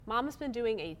Mama's been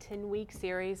doing a 10-week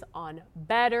series on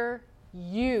Better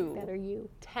You. Better You.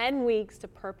 10 weeks to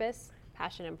purpose,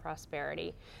 passion, and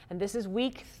prosperity. And this is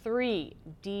week 3,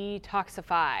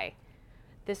 Detoxify.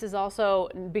 This has also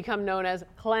become known as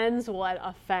Cleanse What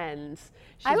Offends.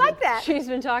 I like that. She's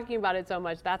been talking about it so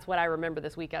much. That's what I remember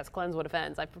this week as Cleanse What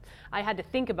Offends. I had to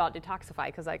think about detoxify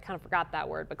because I kind of forgot that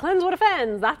word. But Cleanse What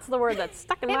Offends, that's the word that's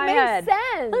stuck in my head. It makes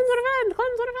sense. Cleanse What Offends,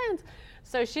 Cleanse What Offends.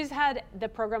 So she's had the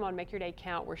program on Make Your Day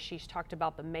Count where she's talked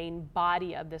about the main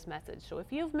body of this message. So if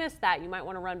you've missed that, you might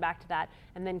want to run back to that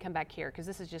and then come back here because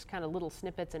this is just kind of little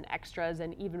snippets and extras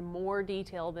and even more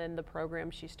detail than the program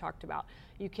she's talked about.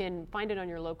 You can find it on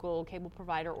your local cable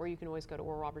provider, or you can always go to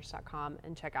oralroberts.com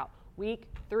and check out week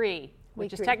 3,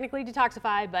 which is technically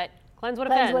Detoxify, but Cleanse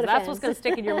What Offends. That's what's going to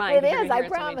stick in your mind. It is, I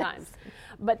promise. So many times.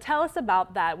 But tell us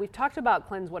about that. We've talked about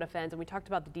Cleanse What Offends, and we talked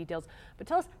about the details. But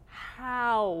tell us,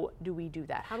 how do we do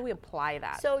that? How do we apply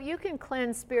that? So you can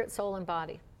cleanse spirit, soul, and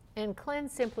body. And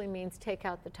cleanse simply means take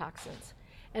out the toxins.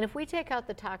 And if we take out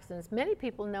the toxins, many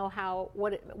people know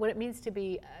what it means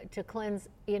to cleanse,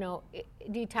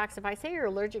 detoxify. Say you're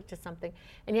allergic to something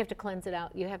and you have to cleanse it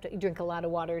out. You have to drink a lot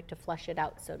of water to flush it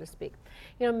out, so to speak.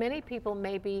 Many people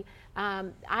maybe,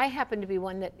 I happen to be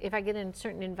one that if I get in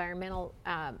certain environmental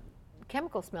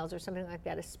chemical smells or something like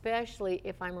that, especially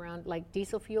if I'm around like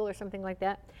diesel fuel or something like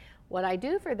that, what I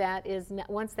do for that is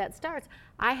once that starts,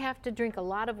 I have to drink a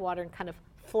lot of water and kind of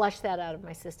flush that out of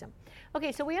my system.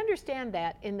 Okay, so we understand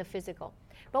that in the physical.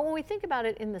 But when we think about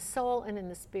it in the soul and in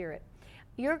the spirit,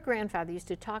 your grandfather used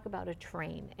to talk about a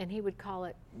train, and he would call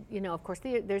it, of course,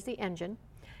 there's the engine,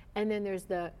 and then there's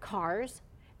the cars,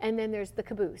 and then there's the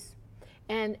caboose.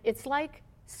 And it's like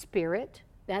spirit,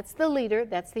 that's the leader,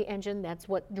 that's the engine, that's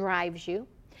what drives you.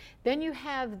 Then you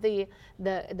have the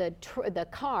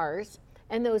cars,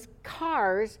 and those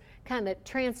cars kind of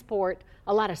transport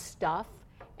a lot of stuff.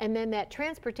 And then that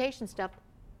transportation stuff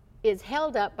is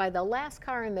held up by the last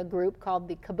car in the group called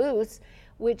the caboose,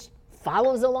 which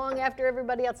follows along after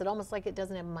everybody else. It's almost like it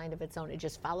doesn't have a mind of its own. It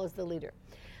just follows the leader.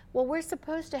 Well, we're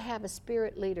supposed to have a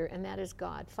spirit leader, and that is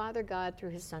God, Father God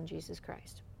through his Son, Jesus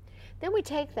Christ. Then we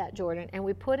take that, Jordan, and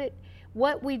we put it,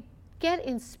 what we get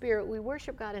in spirit, we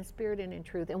worship God in spirit and in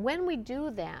truth. And when we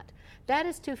do that, that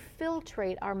is to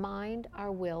filtrate our mind,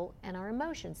 our will, and our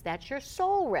emotions. That's your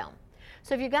soul realm.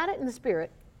 So if you got it in the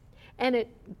spirit, and it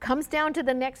comes down to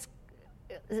the next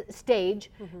stage,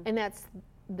 and that's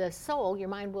the soul, your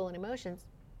mind, will, and emotions.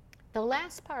 The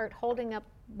last part holding up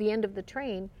the end of the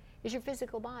train is your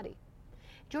physical body.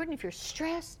 Jordan, if you're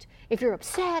stressed, if you're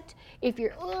upset, if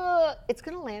you're, it's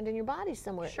going to land in your body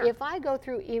somewhere. Sure. If I go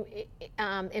through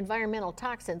environmental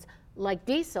toxins like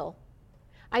diesel,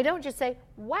 I don't just say,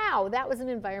 wow, that was an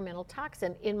environmental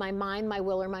toxin in my mind, my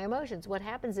will, or my emotions. What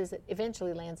happens is it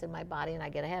eventually lands in my body and I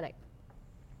get a headache.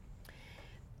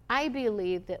 I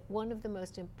believe that one of the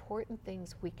most important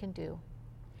things we can do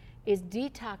is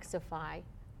detoxify,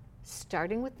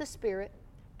 starting with the spirit,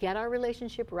 get our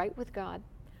relationship right with God,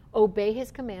 obey his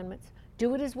commandments, do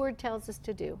what his word tells us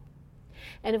to do.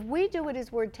 And if we do what his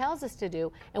word tells us to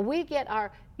do, and we get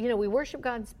we worship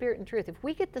God in spirit and truth, if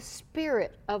we get the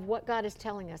spirit of what God is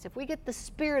telling us, if we get the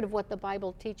spirit of what the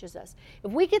Bible teaches us,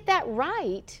 if we get that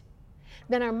right,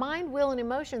 then our mind, will, and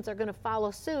emotions are going to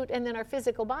follow suit, and then our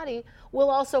physical body will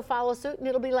also follow suit, and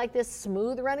it'll be like this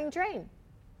smooth running train.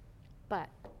 But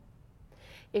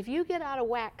if you get out of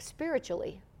whack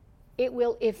spiritually, it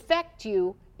will affect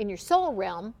you in your soul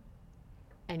realm,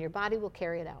 and your body will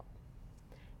carry it out.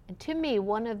 And to me,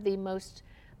 one of the most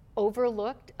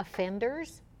overlooked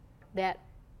offenders that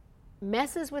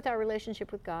messes with our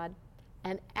relationship with God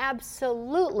and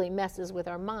absolutely messes with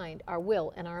our mind, our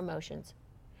will, and our emotions,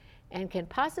 and can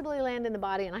possibly land in the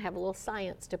body, and I have a little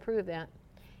science to prove that,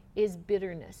 is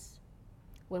bitterness.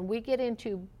 When we get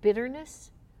into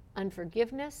bitterness,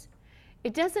 unforgiveness,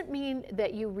 it doesn't mean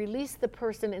that you release the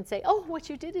person and say, oh, what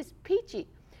you did is peachy.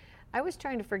 I was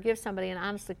trying to forgive somebody and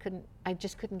honestly I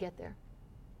just couldn't get there.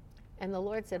 And the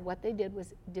Lord said what they did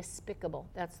was despicable.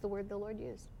 That's the word the Lord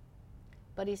used.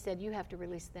 But he said, you have to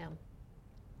release them.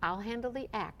 I'll handle the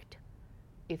act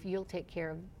if you'll take care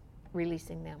of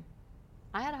releasing them.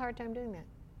 I had a hard time doing that.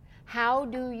 How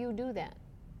do you do that?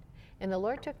 And the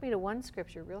Lord took me to one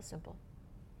scripture, real simple.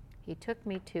 He took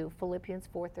me to Philippians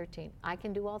 4:13. I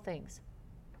can do all things,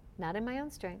 not in my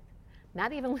own strength,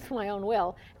 not even with my own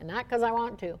will, and not because I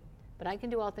want to, but I can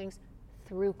do all things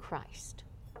through Christ,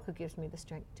 who gives me the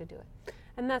strength to do it.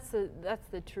 And that's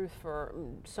the truth for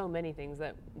so many things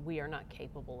that we are not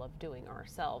capable of doing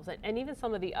ourselves. And even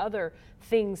some of the other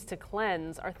things to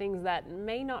cleanse are things that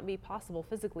may not be possible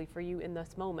physically for you in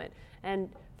this moment. And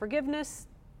forgiveness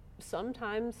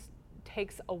sometimes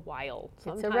takes a while.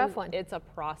 It's a rough one. It's a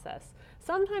process.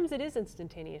 Sometimes it is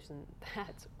instantaneous, and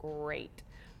that's great.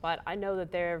 But I know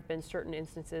that there have been certain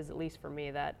instances, at least for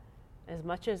me, that as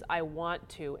much as I want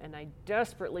to, and I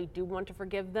desperately do want to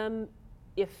forgive them,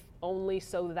 if only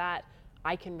so that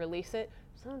I can release it,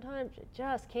 sometimes you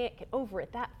just can't get over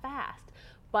it that fast.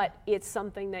 But it's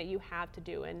something that you have to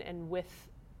do, and with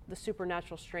the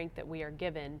supernatural strength that we are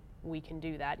given, we can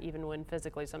do that, even when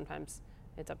physically sometimes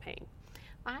it's a pain.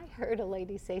 I heard a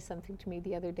lady say something to me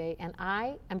the other day, and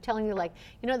I'm telling you, like,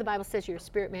 you know, the Bible says your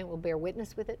spirit man will bear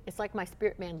witness with it. It's like my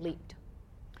spirit man leaped.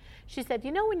 She said,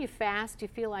 you know, when you fast, you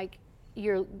feel like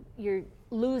you're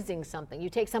losing something. You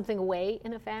take something away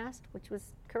in a fast, which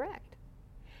was correct.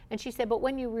 And she said, but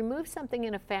when you remove something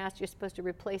in a fast, you're supposed to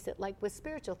replace it, like with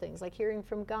spiritual things, like hearing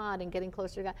from God and getting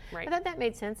closer to God. Right. I thought that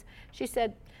made sense. She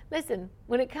said, listen,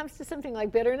 when it comes to something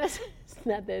like bitterness, it's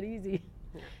not that easy.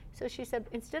 Yeah. So she said,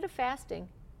 instead of fasting,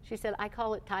 she said, I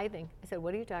call it tithing. I said,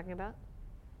 what are you talking about?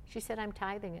 She said, I'm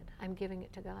tithing it. I'm giving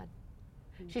it to God.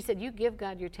 Mm-hmm. She said, you give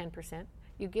God your 10%.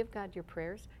 You give God your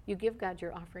prayers. You give God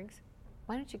your offerings.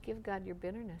 Why don't you give God your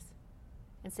bitterness?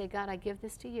 And say, God, I give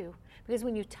this to you. Because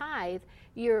when you tithe,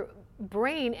 your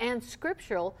brain and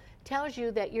scriptural tells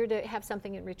you that you're to have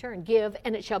something in return. Give,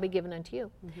 and it shall be given unto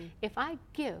you. Mm-hmm. If I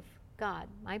give God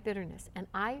my bitterness, and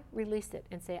I release it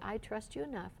and say, I trust you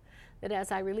enough that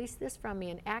as I release this from me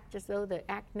and act as though the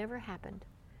act never happened,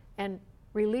 and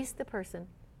release the person,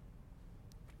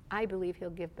 I believe he'll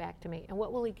give back to me. And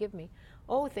what will he give me?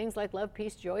 Oh, things like love,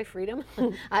 peace, joy, freedom.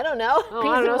 I don't know. Oh,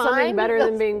 I don't know, something better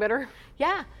than being bitter.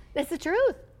 Yeah, that's the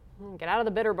truth. Get out of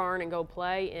the bitter barn and go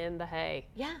play in the hay.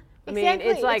 Yeah, exactly. I mean,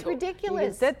 it's like, You ridiculous.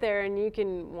 can sit there and you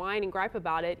can whine and gripe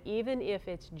about it, even if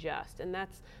it's just. And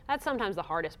that's sometimes the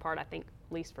hardest part, I think,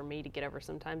 at least for me to get over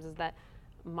sometimes, is that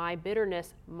my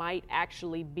bitterness might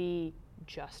actually be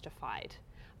justified.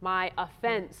 My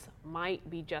offense might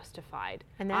be justified.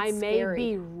 And that's I may scary.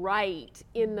 be right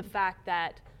in the fact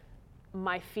that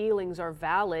my feelings are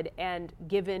valid, and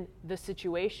given the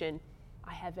situation,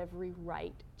 I have every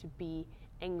right to be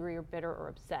angry or bitter or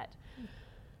upset.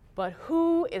 But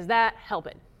who is that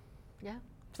helping? Yeah.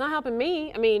 It's not helping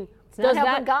me. I mean,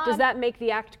 does that make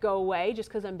the act go away just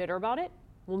because I'm bitter about it?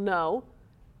 Well, no.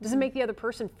 Does it make the other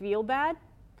person feel bad?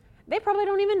 They probably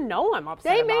don't even know I'm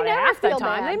upset about it half the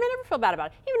time. They may never feel bad about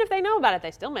it. Even if they know about it,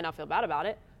 they still may not feel bad about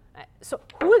it. So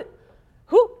who's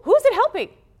it helping?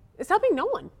 It's helping no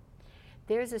one.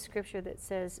 There's a scripture that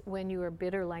says when you are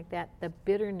bitter like that, the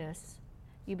bitterness,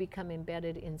 you become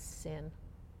embedded in sin.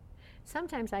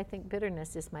 Sometimes I think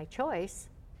bitterness is my choice,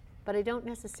 but I don't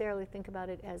necessarily think about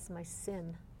it as my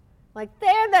sin. Like,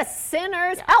 they're the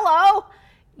sinners, yeah. Hello!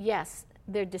 Yes,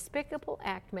 their despicable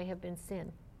act may have been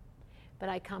sin, but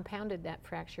I compounded that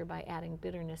fracture by adding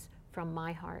bitterness from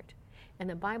my heart. And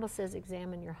the Bible says,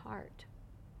 examine your heart.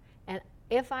 And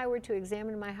if I were to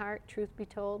examine my heart, truth be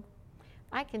told,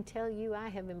 I can tell you I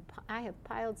have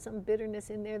piled some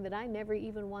bitterness in there that I never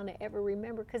even want to ever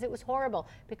remember, because it was horrible,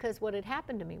 because what had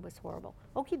happened to me was horrible.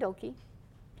 Okie dokie.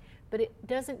 But it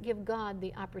doesn't give God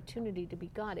the opportunity to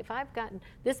be God. If I've gotten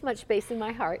this much space in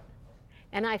my heart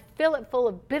and I fill it full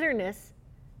of bitterness,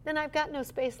 then I've got no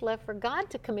space left for God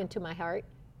to come into my heart.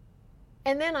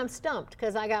 And then I'm stumped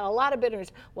because I got a lot of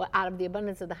bitterness. Well, out of the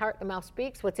abundance of the heart, the mouth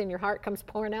speaks. What's in your heart comes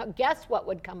pouring out. Guess what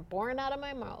would come pouring out of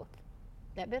my mouth?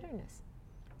 That bitterness.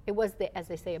 It was, as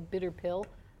they say, a bitter pill.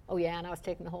 Oh, yeah, and I was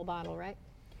taking the whole bottle, right?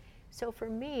 So for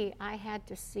me, I had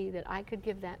to see that I could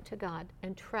give that to God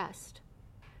and trust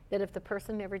that if the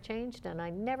person never changed and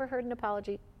I never heard an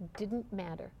apology, didn't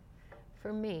matter.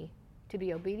 For me to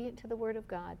be obedient to the Word of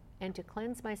God and to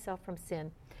cleanse myself from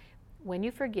sin. When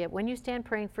you forgive, when you stand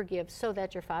praying, forgive, so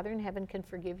that your Father in heaven can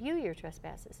forgive you your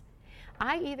trespasses.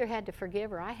 I either had to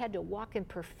forgive or I had to walk in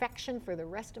perfection for the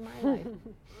rest of my life.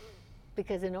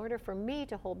 Because in order for me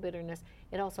to hold bitterness,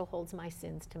 it also holds my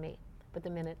sins to me. But the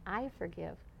minute I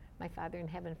forgive, my Father in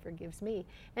heaven forgives me.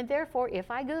 And therefore, if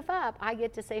I goof up, I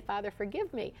get to say, Father,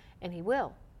 forgive me. And he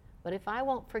will. But if I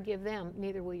won't forgive them,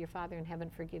 neither will your Father in heaven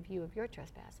forgive you of your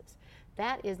trespasses.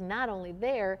 That is not only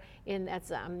there in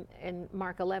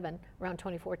Mark 11, around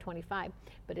 24, 25,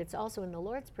 but it's also in the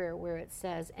Lord's Prayer where it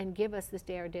says, and give us this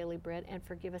day our daily bread, and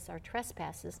forgive us our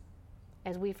trespasses,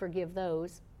 as we forgive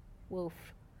those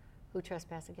who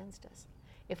trespass against us.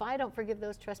 If I don't forgive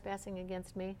those trespassing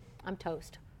against me, I'm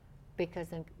toast, because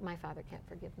then my Father can't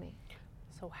forgive me.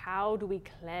 So how do we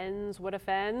cleanse what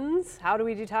offends? How do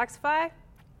we detoxify?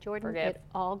 Jordan, Forgive. It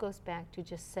all goes back to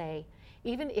just say,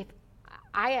 even if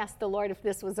I asked the Lord if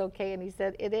this was okay, and he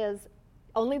said, it is,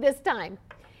 only this time.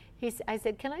 I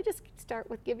said, can I just start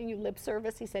with giving you lip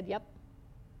service? He said, yep.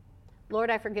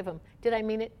 Lord, I forgive him. Did I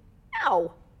mean it?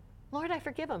 No. Lord, I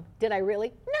forgive them. Did I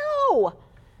really? No.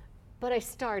 But I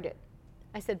started.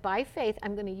 I said, by faith,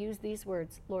 I'm going to use these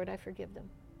words. Lord, I forgive them.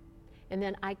 And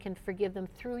then I can forgive them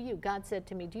through you. God said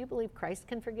to me, do you believe Christ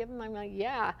can forgive them? I'm like,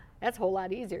 yeah, that's a whole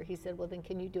lot easier. He said, well, then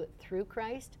can you do it through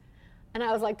Christ? And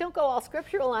I was like, don't go all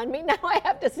scriptural on me. Now I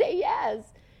have to say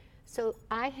yes. So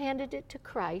I handed it to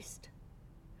Christ,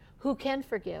 who can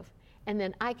forgive. And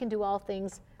then I can do all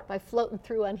things by floating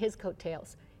through on his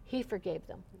coattails. He forgave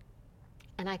them.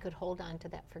 And I could hold on to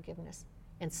that forgiveness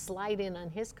and slide in on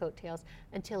his coattails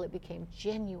until it became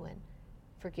genuine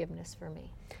forgiveness for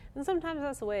me. And sometimes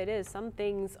that's the way it is. Some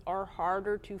things are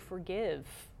harder to forgive,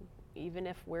 even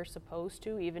if we're supposed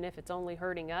to, even if it's only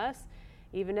hurting us,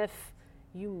 even if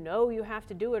you know you have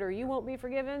to do it or you won't be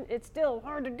forgiven. It's still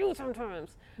hard to do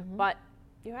sometimes, but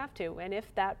you have to. And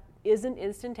if that isn't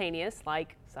instantaneous,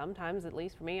 like sometimes, at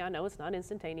least for me, I know it's not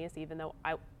instantaneous, even though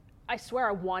I swear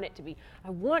I want it to be. I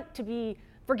want to be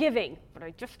forgiving, but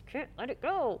I just can't let it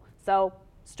go. So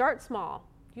start small.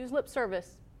 Use lip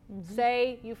service.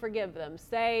 Say you forgive them.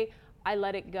 Say I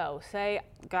let it go. Say,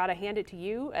 God, I hand it to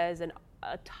you as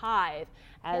a tithe,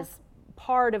 as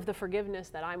part of the forgiveness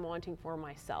that I'm wanting for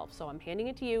myself. So I'm handing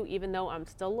it to you, even though I'm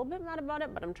still a little bit mad about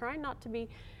it, but I'm trying not to be.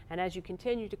 And as you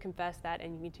continue to confess that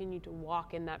and you continue to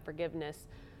walk in that forgiveness,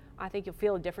 I think you'll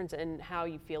feel a difference in how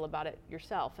you feel about it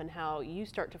yourself and how you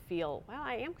start to feel, well,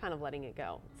 I am kind of letting it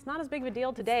go. It's not as big of a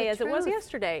deal today as it was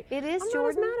yesterday. It is, I'm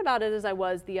Jordan. not as mad about it as I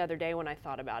was the other day when I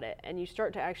thought about it. And you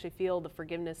start to actually feel the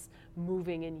forgiveness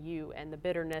moving in you and the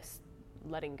bitterness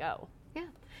letting go. Yeah.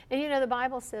 And you know, the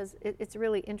Bible says, it's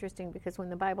really interesting because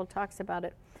when the Bible talks about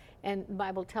it and the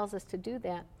Bible tells us to do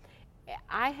that,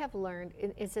 I have learned,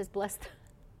 it says, bless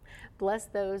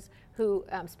those who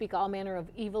speak all manner of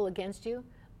evil against you.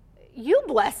 You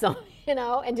bless them, you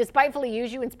know, and despitefully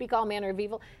use you and speak all manner of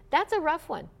evil. That's a rough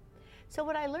one. So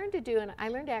what I learned to do, and I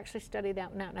learned to actually study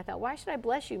that one out, and I thought, why should I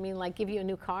bless you? You mean like give you a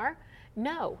new car?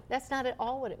 No, that's not at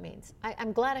all what it means.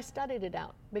 I'm glad I studied it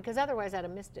out, because otherwise I'd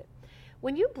have missed it.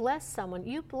 When you bless someone,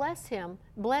 you bless him,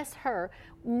 bless her,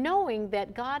 knowing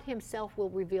that God himself will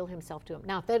reveal himself to him.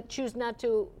 Now, if they choose not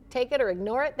to take it or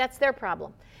ignore it, that's their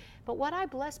problem. But what I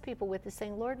bless people with is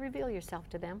saying, Lord, reveal yourself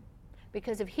to them.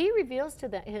 Because if he reveals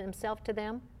himself to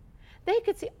them, they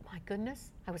could see, oh my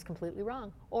goodness, I was completely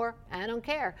wrong. Or, I don't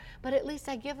care. But at least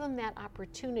I give them that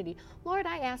opportunity. Lord,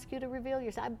 I ask you to reveal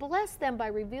yourself. I bless them by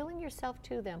revealing yourself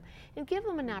to them and give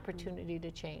them an opportunity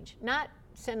to change. Not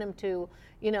send them to,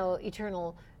 you know,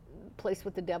 eternal place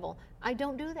with the devil. I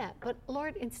don't do that. But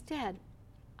Lord, instead,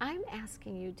 I'm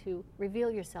asking you to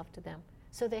reveal yourself to them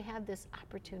so they have this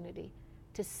opportunity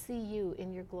to see you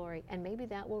in your glory, and maybe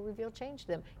that will reveal change to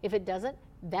them. If it doesn't,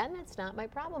 then it's not my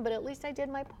problem, but at least I did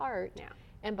my part. Yeah.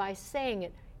 And by saying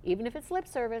it, even if it's lip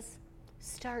service,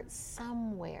 start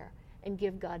somewhere and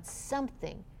give God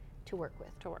something to work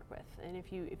with. And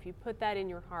if you put that in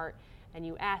your heart and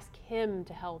you ask him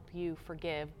to help you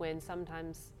forgive when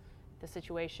sometimes the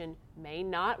situation may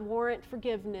not warrant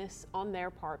forgiveness on their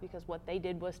part because what they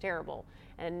did was terrible,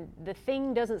 and the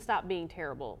thing doesn't stop being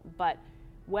terrible, but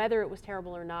whether it was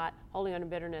terrible or not, holding on to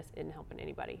bitterness isn't helping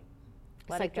anybody.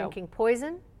 It's like drinking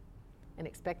poison and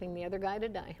expecting the other guy to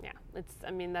die. Yeah,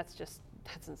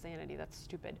 that's insanity. That's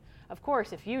stupid. Of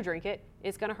course, if you drink it,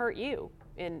 it's going to hurt you.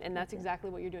 And that's exactly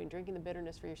what you're doing, drinking the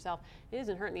bitterness for yourself. It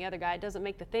isn't hurting the other guy. It doesn't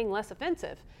make the thing less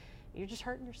offensive. You're just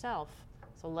hurting yourself.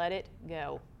 So let it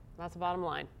go. That's the bottom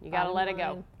line. You got to let it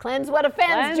go. Cleanse what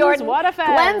offends, Jordan. What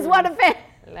offends. Cleanse what offends.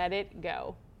 Let it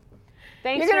go.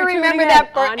 Thanks You're for going to tuning remember in.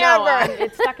 that forever. I know,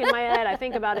 it's stuck in my head. I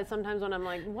think about it sometimes when I'm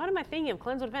like, what am I thinking of?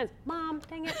 Cleanse what offends. Mom,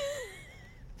 dang it.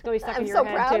 It's going to be stuck in your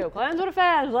head too. Cleanse what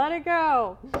offends. Let it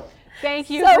go.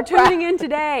 Thank you for tuning in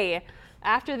today.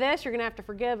 After this, you're going to have to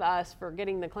forgive us for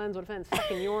getting the cleanse what offends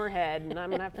stuck in your head, and I'm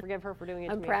going to have to forgive her for doing it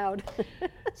to me. I'm proud.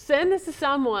 Send this to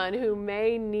someone who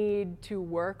may need to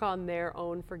work on their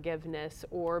own forgiveness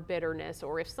or bitterness,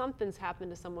 or if something's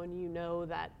happened to someone you know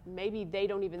that maybe they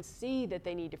don't even see that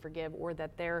they need to forgive or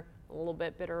that they're a little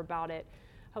bit bitter about it.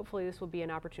 Hopefully this will be an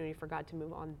opportunity for God to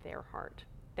move on their heart.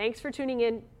 Thanks for tuning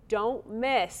in. Don't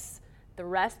miss the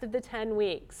rest of the 10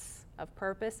 weeks of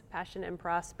Purpose, Passion, and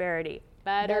Prosperity.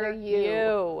 Better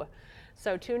you.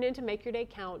 So tune in to Make Your Day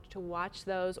Count to watch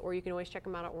those, or you can always check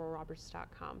them out at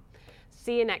oralroberts.com.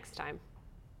 See you next time.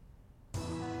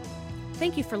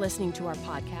 Thank you for listening to our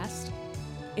podcast.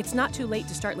 It's not too late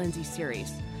to start Lindsay's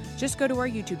series. Just go to our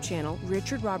YouTube channel,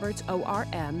 Richard Roberts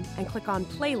ORM, and click on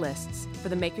Playlists for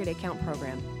the Make Your Day Count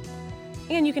program.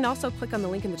 And you can also click on the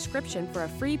link in the description for a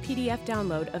free PDF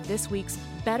download of this week's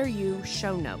Better You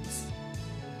show notes.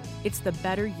 It's the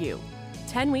Better You.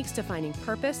 10 weeks to finding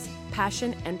purpose,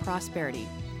 passion, and prosperity.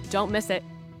 Don't miss it.